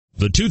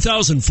The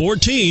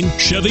 2014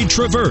 Chevy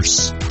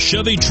Traverse.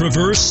 Chevy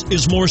Traverse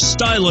is more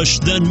stylish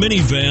than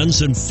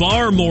minivans and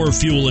far more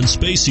fuel and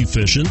space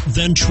efficient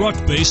than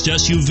truck-based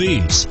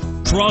SUVs.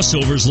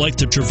 Crossovers like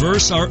the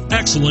Traverse are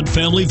excellent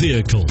family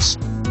vehicles.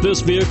 This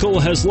vehicle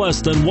has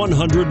less than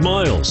 100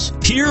 miles.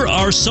 Here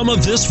are some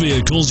of this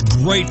vehicle's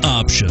great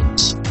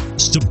options: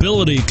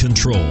 stability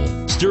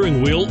control,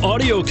 steering wheel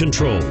audio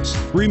controls,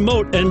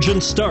 remote engine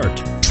start,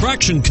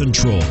 traction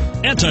control,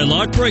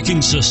 anti-lock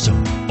braking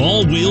system,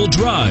 all-wheel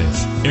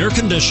drive, air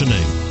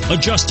conditioning,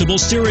 adjustable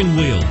steering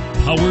wheel,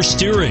 power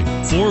steering,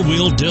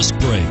 four-wheel disc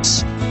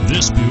brakes.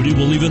 This beauty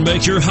will even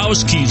make your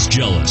house keys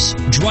jealous.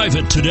 Drive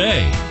it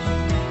today.